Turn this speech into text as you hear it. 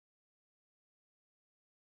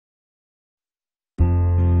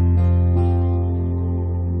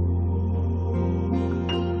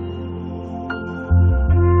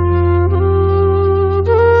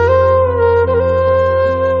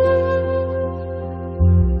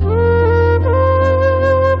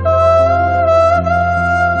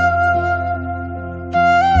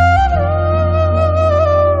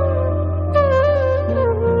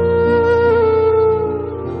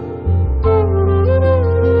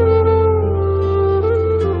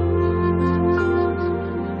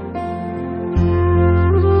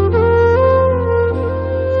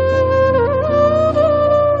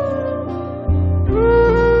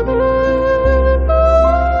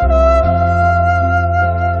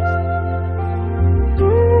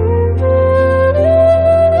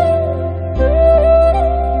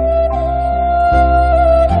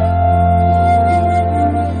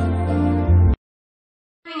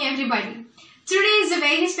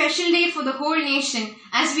special day for the whole nation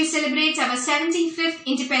as we celebrate our 75th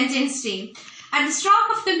Independence Day. At the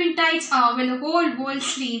stroke of the midnight hour when the whole world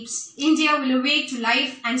sleeps, India will awake to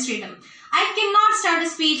life and freedom. I cannot start a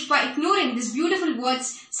speech by ignoring these beautiful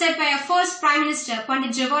words said by our first Prime Minister,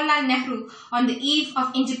 Pandit Jawaharlal Nehru, on the eve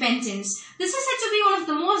of independence. This is said to be one of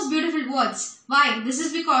the most beautiful words. Why? This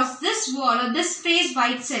is because this word or this phrase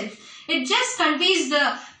by itself, it just conveys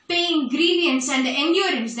the pain, grievance and the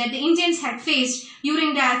endurance that the Indians had faced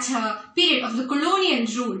during that period of the colonial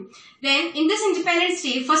rule. Then, in this Independence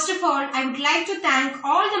Day, first of all, I would like to thank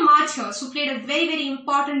all the martyrs who played a very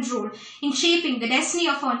important role in shaping the destiny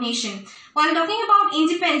of our nation. While talking about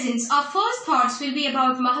independence, our first thoughts will be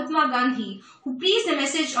about Mahatma Gandhi, who preached the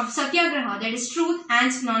message of Satyagraha, that is truth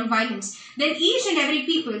and non-violence. Then each and every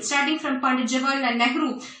people, starting from Pandit Jawaharlal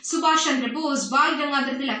Nehru, Subhash Chandra Bose, Bal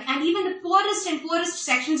Gangadhar Tilak, and even the poorest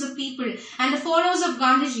sections of people and the followers of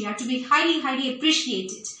Gandhiji are to be highly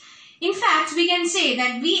appreciated. In fact, we can say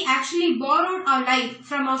that we actually borrowed our life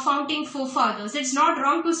from our founding forefathers. It's not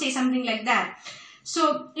wrong to say something like that.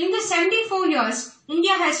 So, in the 74 years,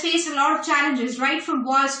 India has faced a lot of challenges, right from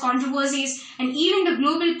wars, controversies, and even the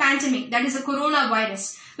global pandemic, that is the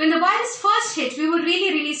coronavirus. When the virus first hit, we were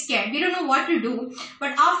really scared. We don't know what to do.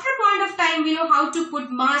 But after a point of time, we know how to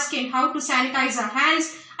put mask and how to sanitize our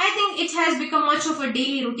hands. I think it has become much of a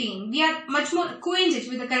daily routine. We are much more acquainted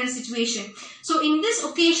with the current situation. So in this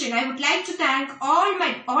occasion, I would like to thank all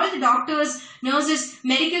the doctors, nurses,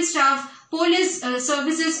 medical staff, police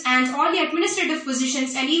services and all the administrative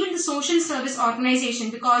positions and even the social service organization,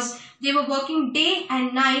 because they were working day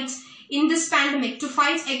and night in this pandemic to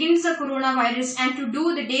fight against the coronavirus and to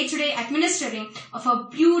do the day-to-day administering of a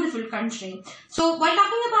beautiful country. So while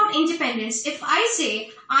talking about independence, if I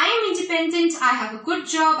say I am independent, I have a good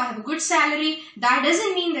job, I have a good salary, that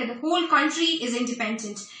doesn't mean that the whole country is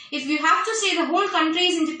independent. If we have to say the whole country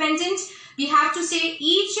is independent, we have to say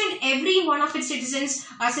each and every one of its citizens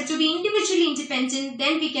are said to be individually independent,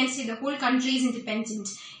 then we can say the whole country is independent.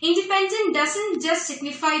 Independent doesn't just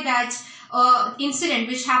signify that incident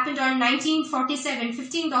which happened on 1947,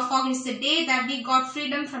 15th of August, the day that we got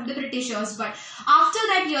freedom from the Britishers. But after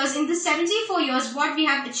that years, in the 74 years, what we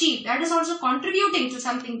have achieved, that is also contributing to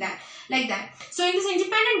something like that. So in this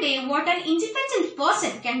Independent Day, what an independent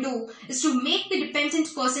person can do is to make the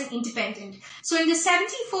dependent person independent. So in the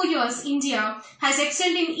 74 years, India has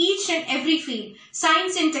excelled in each and every field.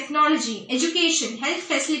 Science and technology, education, health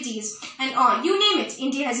facilities and all. You name it,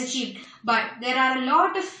 India has achieved. But there are a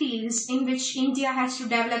lot of fields in which India has to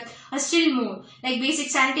develop still more, like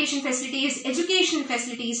basic sanitation facilities, education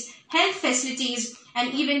facilities, health facilities,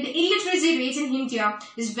 and even the illiteracy rate in India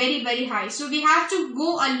is very high. So we have to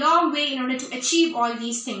go a long way in order to achieve all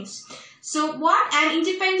these things. So what an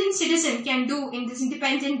independent citizen can do in this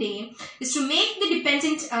Independent Day is to make the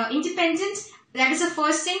dependent independent. That is the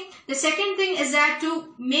first thing. The second thing is that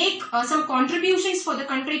to make some contributions for the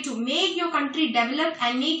country, to make your country develop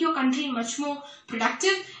and make your country much more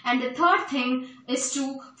productive. And the third thing is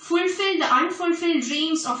to fulfill the unfulfilled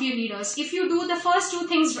dreams of your leaders. If you do the first two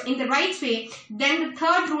things in the right way, then the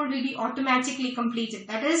third rule will be automatically completed.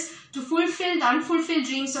 That is to fulfill the unfulfilled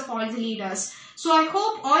dreams of all the leaders. So I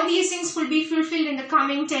hope all these things will be fulfilled in the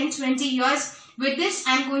coming 10-20 years. With this,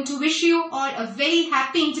 I am going to wish you all a very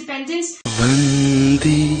happy independence.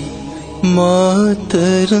 Vande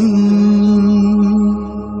Mataram,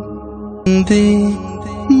 Vande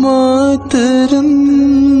Mataram.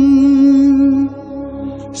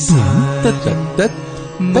 Tat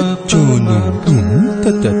tachonu,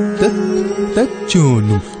 tat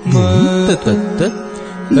tachonu, tat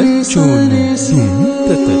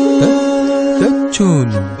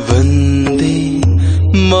tachonu. Vande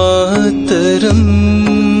Mataram,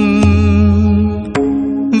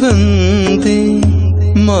 Vande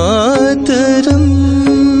Mataram.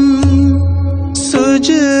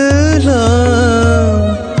 Sujala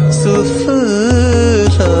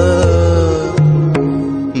Sufala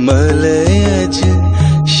Malayaj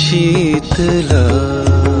Sheetala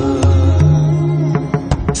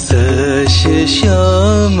Sashyamala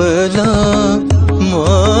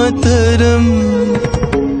Mataram,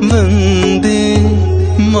 Vande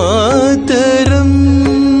Mataram,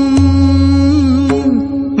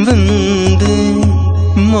 Vande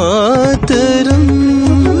Mataram.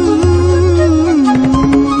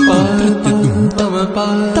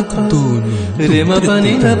 Rema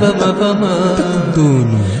pani da ba ba ba ma,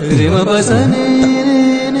 Rema ba sa ne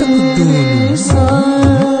sa,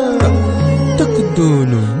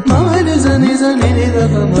 ma ne sa ne da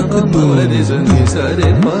ba ma ma ne sa re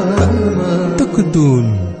pa ma.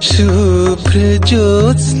 शुभ्र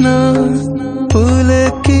ज्योत्स्ना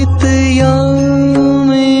पुलकित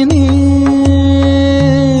यामिनी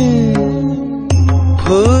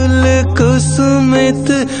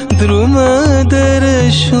द्रुमदर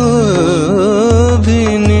शोभिनी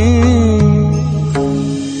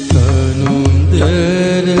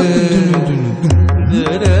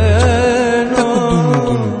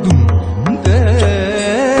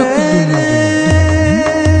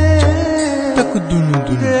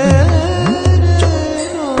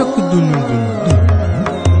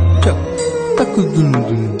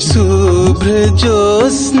शुभ्र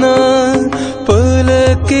ज्योत्स्ना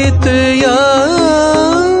पुलकित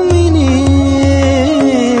यामिनी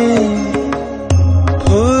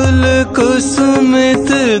फूल कुसुमित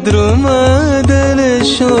द्रुमदल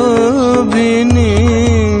शोभिनी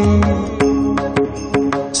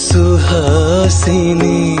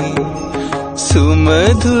सुहासिनी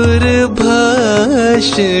सुमधुर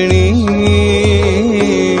भाषिणी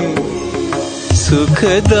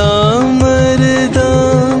सुखदां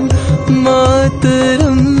वरदां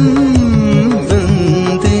मातरं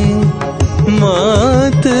वन्दे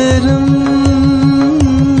मातरं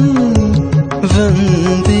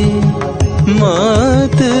वन्दे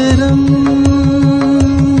मातरम्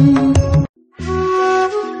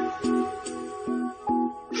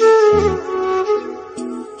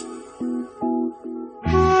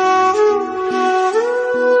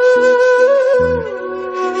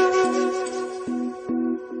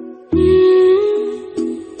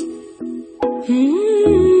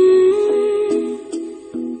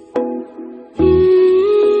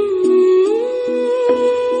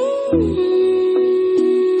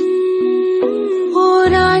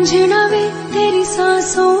रांझना वे तेरी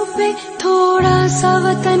सांसों पे थोड़ा सा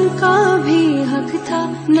वतन का भी हक था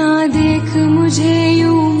ना देख मुझे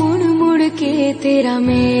यूं मुड़ मुड़ के तेरा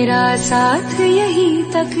मेरा साथ यही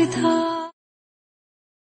तक था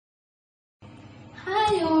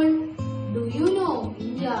Hi all, do you know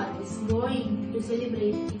India is going to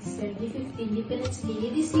celebrate its 75th Independence Day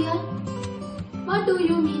this year? What do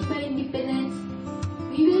you mean by independence?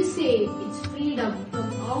 We will say it's freedom from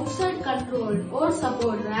outside control or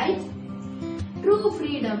support, right? True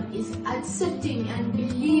freedom is accepting and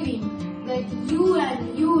believing that you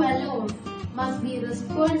and you alone must be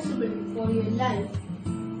responsible for your life,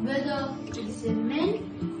 whether it is a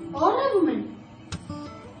man or a woman.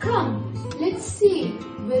 Come, let's see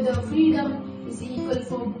whether freedom is equal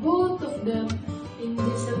for both of them in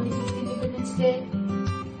the 75th Independence Day.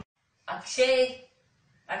 Akshay,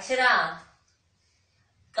 Akshara,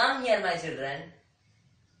 come here, my children.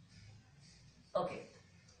 Okay.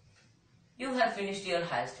 You have finished your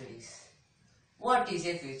higher studies. What is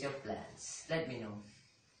your future plans? Let me know.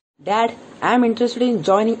 Dad, I am interested in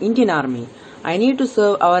joining Indian Army. I need to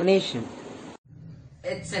serve our nation.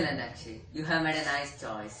 Excellent, Akshay. You have made a nice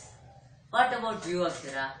choice. What about you,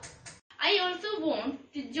 Akshara? I also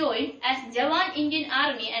want to join as Jawan Indian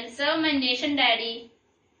Army and serve my nation, Daddy.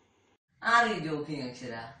 Are you joking,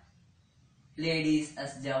 Akshara? Ladies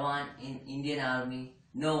as Jawan in Indian Army?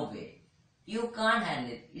 No way. You can't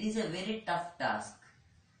handle it. It is a very tough task.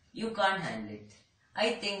 You can't handle it.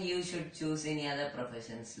 I think you should choose any other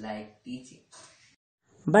professions like teaching.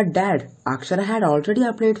 But Dad, Akshara had already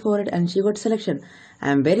applied for it and she got selection. I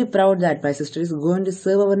am very proud that my sister is going to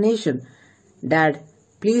serve our nation. Dad,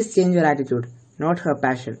 please change your attitude, not her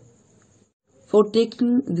passion. For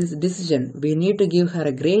taking this decision, we need to give her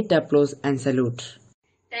a great applause and salute.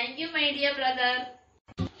 Thank you, my dear brother.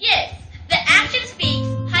 Yes, the action speaks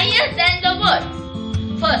higher than the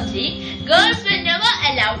words. Firstly, girls were never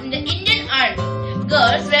allowed in the Indian Army.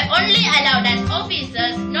 Girls were only allowed as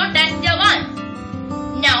officers, not as Jawans.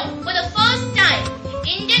 Now, for the first time,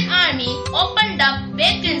 Indian Army opened up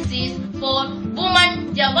vacancies for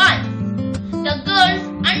women Jawans. The girls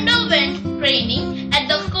underwent training at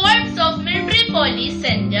the Corps of Military Police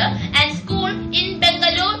Center and School in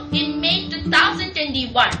Bangalore in May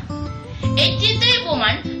 2021. 83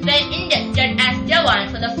 women were inducted as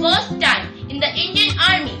Jawans for the first time in the Indian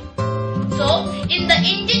Army. So, in the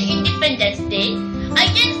Indian Independence Day, I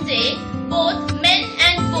can say both men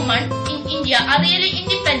and women in India are really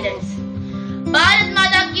independent. Bharat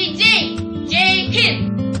Mata ki Jai! Jai Hind!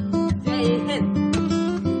 Jai Hind!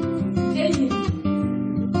 Jai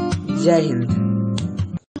Hind. Jai Hind!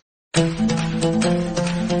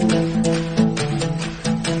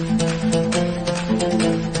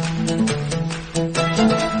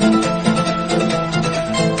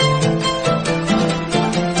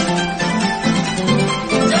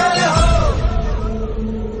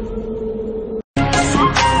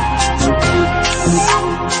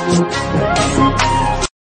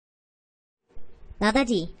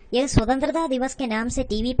 दादाजी, यह स्वतंत्रता दिवस के नाम से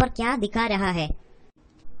TV पर क्या दिखा रहा है?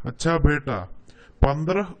 अच्छा बेटा,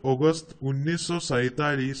 15 अगस्त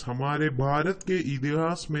 1947 हमारे भारत के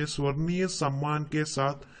इतिहास में स्वर्णीय सम्मान के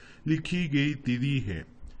साथ लिखी गई तिथि है।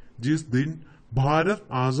 जिस दिन भारत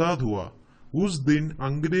आजाद हुआ उस दिन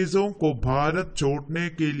अंग्रेजों को भारत छोड़ने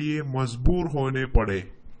के लिए मजबूर होने पड़े।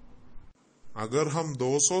 अगर हम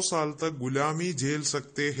 200 साल तक गुलामी झेल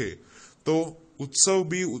सकते हैं तो उत्सव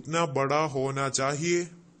भी उतना बड़ा होना चाहिए।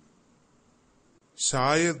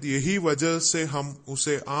 शायद यही वजह से हम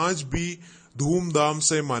उसे आज भी धूमधाम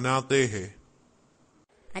से मनाते हैं।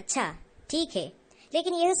 अच्छा ठीक है,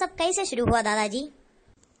 लेकिन यह सब कैसे शुरू हुआ दादाजी?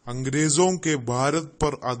 अंग्रेजों के भारत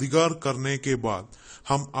पर अधिकार करने के बाद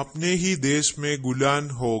हम अपने ही देश में गुलाम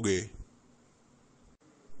हो गए।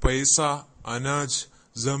 पैसा, अनाज,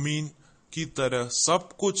 जमीन की तरह सब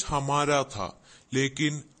कुछ हमारा था,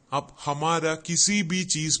 लेकिन अब हमारा किसी भी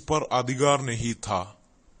चीज पर अधिकार नहीं था।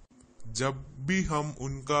 जब भी हम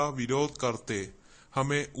उनका विरोध करते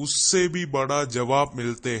हमें उससे भी बड़ा जवाब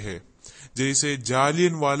मिलते हैं, जैसे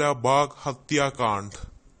जालियनवाला बाग हत्याकांड।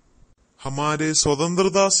 हमारे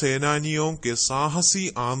स्वतंत्रता सेनानियों के साहसी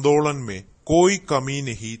आंदोलन में कोई कमी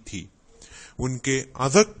नहीं थी। उनके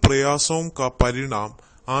अथक प्रयासों का परिणाम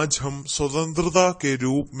आज हम स्वतंत्रता के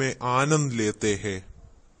रूप में आनंद लेते हैं।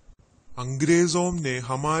 अंग्रेजों ने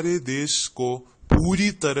हमारे देश को पूरी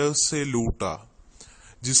तरह से लूटा,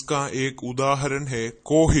 जिसका एक उदाहरण है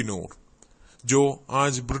कोहिनूर, जो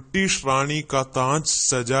आज ब्रिटिश रानी का ताज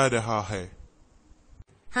सजा रहा है।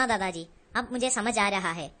 हाँ दादाजी, अब मुझे समझ आ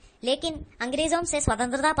रहा है। लेकिन अंग्रेजों से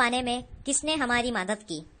स्वतंत्रता पाने में किसने हमारी मदद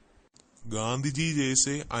की? गांधी जी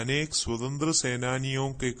जैसे अनेक स्वतंत्र सेनानियों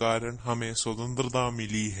के कारण हमें स्वतंत्रता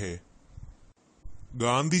मिली है।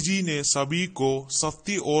 गांधी जी ने सभी को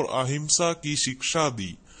सत्य और अहिंसा की शिक्षा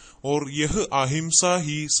दी और यह अहिंसा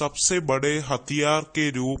ही सबसे बड़े हथियार के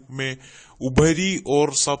रूप में उभरी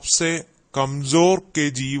और सबसे कमजोर के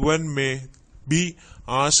जीवन में भी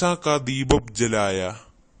आशा का दीपक जलाया।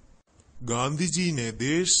 गांधी जी ने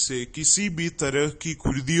देश से किसी भी तरह की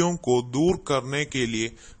कुरीतियों को दूर करने के लिए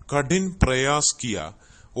कठिन प्रयास किया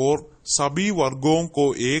और सभी वर्गों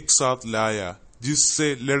को एक साथ लाया,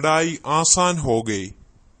 जिससे लड़ाई आसान हो गई।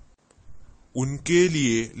 उनके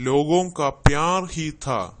लिए लोगों का प्यार ही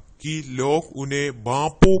था कि लोग उन्हें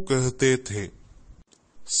बापू कहते थे।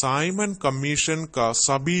 साइमन कमीशन का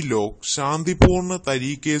सभी लोग शांतिपूर्ण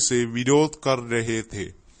तरीके से विरोध कर रहे थे,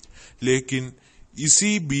 लेकिन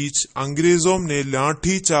इसी बीच अंग्रेजों ने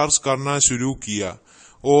लाठीचार्ज करना शुरू किया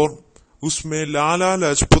और उसमें लाला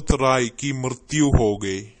लाजपत राय की मृत्यु हो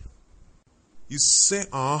गई। इससे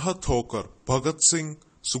आहत होकर भगत सिंह,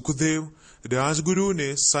 सुखदेव, राजगुरु ने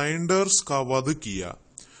सैंडर्स का वध किया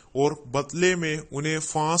और बदले में उन्हें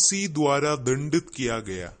फांसी द्वारा दंडित किया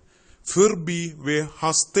गया। फिर भी वे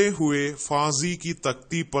हंसते हुए फांसी की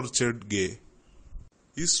तख्ती पर चढ़ गए।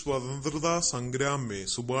 इस स्वतंत्रता संग्राम में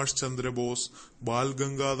सुभाष चंद्र बोस, बाल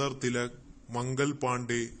गंगाधर तिलक, मंगल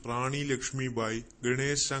पांडे, रानी लक्ष्मीबाई,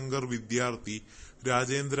 गणेश शंकर विद्यार्थी,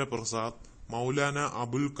 राजेंद्र प्रसाद, मौलाना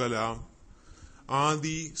अबुल कलाम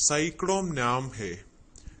आदि सैकड़ों नाम है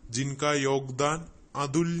जिनका योगदान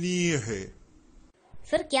अतुलनीय है।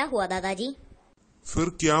 फिर क्या हुआ दादाजी? फिर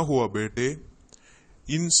क्या हुआ बेटे?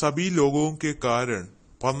 इन सभी लोगों के कारण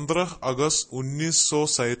 15 अगस्त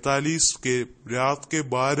 1947 के रात के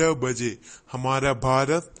 12 बजे हमारा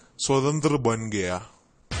भारत स्वतंत्र बन गया।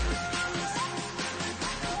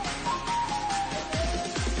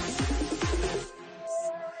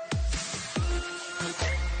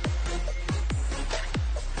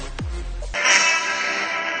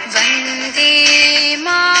 वंदे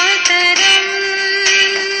मातरम,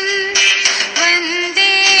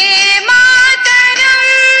 वंदे मातरम,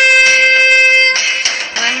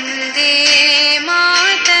 वंदे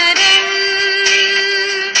मातरम,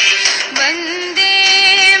 वंदे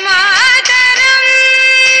मातरम।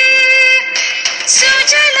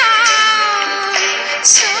 सुजलां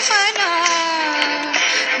सुफलां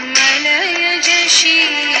मलयज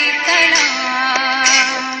शीतलां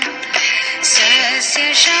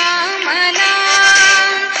सस्य श्यामलां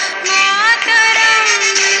मातरम्।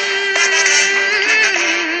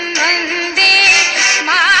 Vande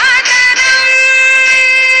Mataram,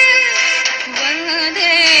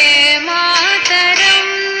 Vande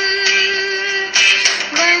Mataram,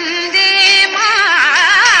 Vande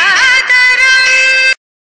Mataram.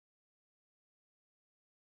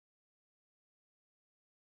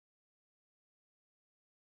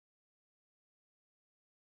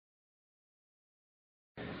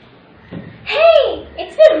 Hey,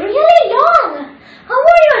 it's been really long. How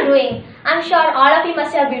are you all doing? I'm sure all of you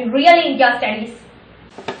must have been really in your studies.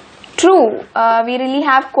 True, we really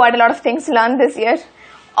have quite a lot of things to learn this year,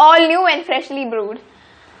 all new and freshly brewed.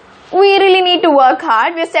 We really need to work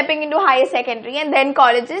hard. We're stepping into higher secondary and then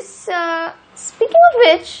colleges. Speaking of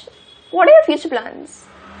which, what are your future plans?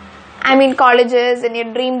 I mean, colleges and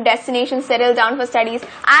your dream destination settle down for studies.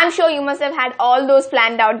 I'm sure you must have had all those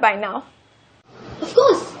planned out by now. Of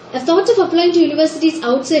course, I've thought of applying to universities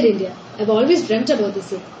outside India. I've always dreamt about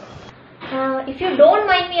this year. If you don't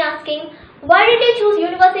mind me asking, why did you choose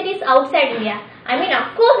universities outside India? I mean,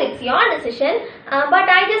 of course, it's your decision, but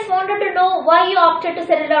I just wanted to know why you opted to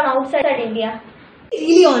settle down outside India. To be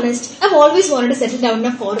really honest, I've always wanted to settle down in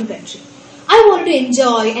a foreign country. I wanted to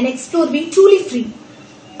enjoy and explore being truly free.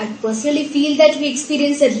 I personally feel that we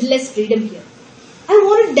experience a less freedom here. I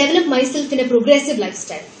want to develop myself in a progressive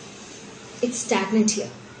lifestyle. It's stagnant here.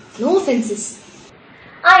 No offenses.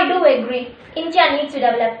 I do agree. India needs to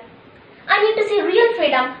develop. I need to see real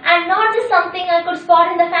freedom and not just something I could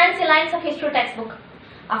spot in the fancy lines of history textbook.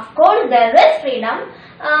 Of course, there is freedom,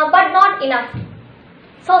 but not enough.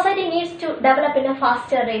 Society needs to develop in a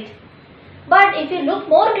faster rate. But if you look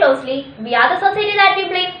more closely, we are the society that we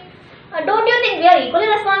blame. Don't you think we are equally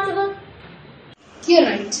responsible? You're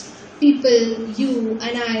right. People, you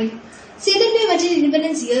and I, say that we have achieved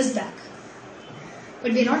independence years back.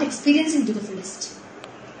 But we are not experiencing to the fullest.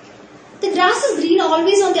 The grass is green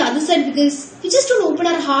always on the other side because we just don't open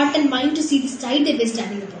our heart and mind to see the side that we're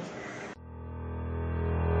standing above.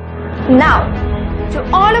 Now, to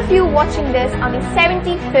all of you watching this on the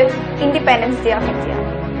 75th Independence Day of India.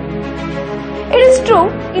 It is true,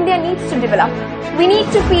 India needs to develop. We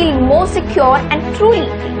need to feel more secure and truly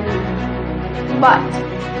free. But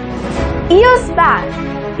years back,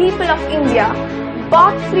 people of India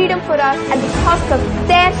bought freedom for us at the cost of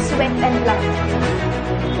their sweat and blood.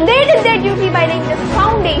 They did their duty by laying the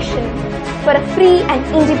foundation for a free and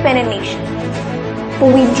independent nation.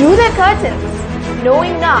 We drew the curtains,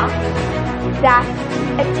 knowing now that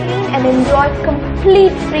to attain and enjoy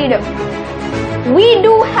complete freedom, we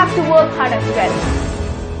do have to work hard as well.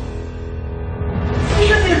 We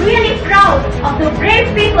should be really proud of the brave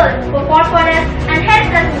people who fought for us and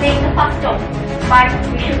helped us make the first stone. But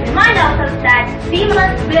we should remind ourselves that we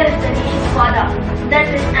must build the nation further. This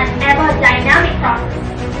is an ever-dynamic process.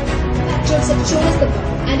 Patriots have shown us the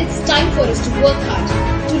path, and it's time for us to work hard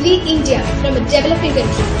to lead India from a developing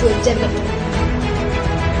country to a developed one.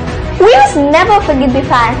 We must never forget the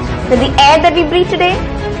fact that the air that we breathe today,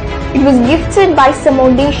 it was gifted by some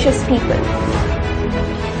audacious people.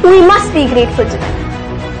 We must be grateful to them.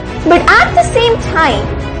 But at the same time,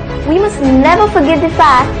 we must never forget the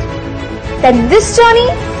fact that this journey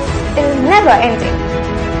is never ending.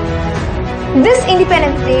 This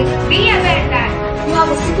Independence Day, Be aware that You have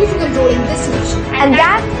a significant role in this mission. and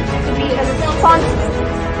that we are responsible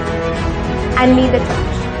and lead the charge.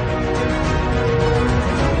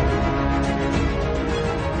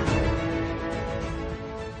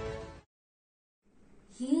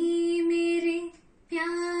 ये मेरे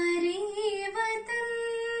प्यारे वतन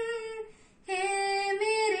है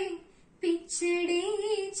मेरे पिछड़े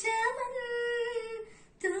चमन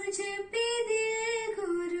तुझ पे दिल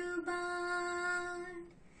कुर्बान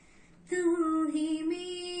तू ही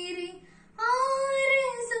मेरे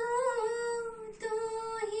आरज़ू तू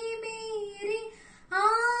ही मेरे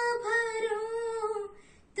आभरों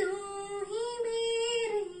तू ही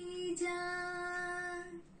मेरी जान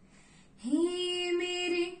हे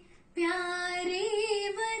मेरे प्यारे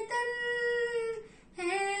वतन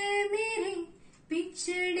है मेरे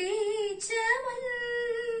पिछड़े चमन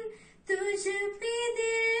तुझ पे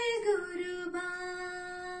दिल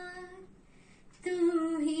कुर्बान तू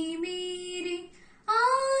ही मेरे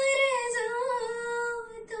आरज़ू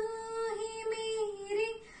तू ही मेरे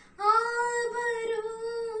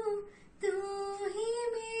आभरों तू ही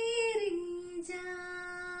मेरी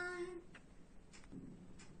जान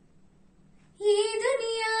ये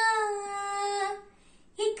दुनिया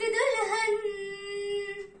एक दुल्हन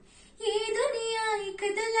ये दुनिया एक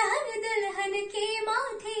दुल्हन दुल्हन के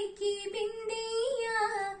माथे की बिंदिया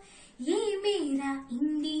ये मेरा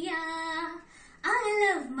India I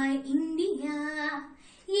love my India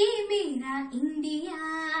ये मेरा India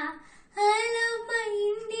I love my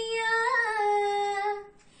India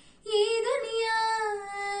ये दुनिया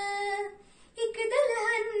एक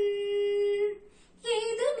दुल्हन ये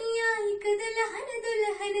दुनिया एक दुल्हन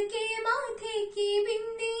दुल्हन के माथे की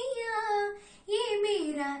बिंदिया ये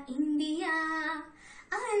मेरा India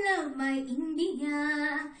I love my India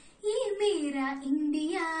ये मेरा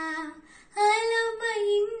India I love my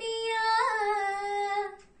India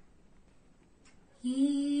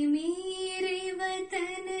ये मेरे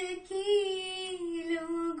वतन के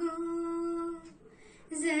लोगों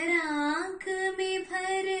जरा आँख में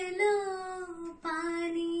भर लो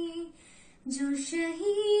पानी जो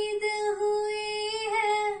शहीद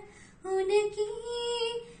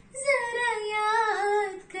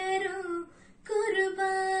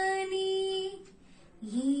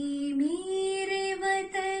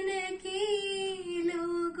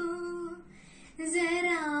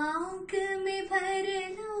भर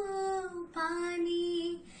लो पानी,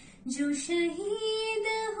 जो शहीद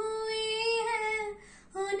हुए हैं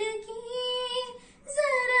उनकी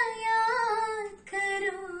जरा याद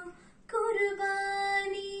करो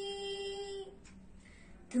कुर्बानी।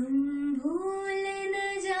 तुम भूल न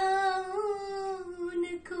जाओ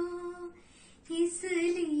उनको,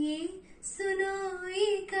 इसलिए सुनो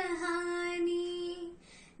ये कहानी,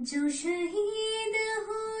 जो शहीद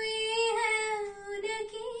हुए हैं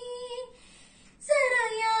उनकी जरा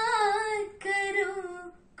याद करो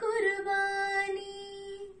कुर्बानी।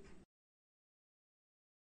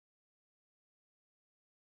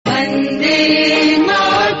 वंदे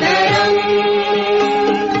मातरम,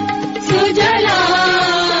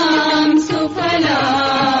 सुजलाम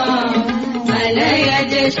सुफलाम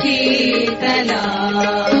मलयज शीतलाम,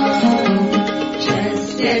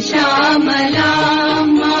 शस्य श्यामलाम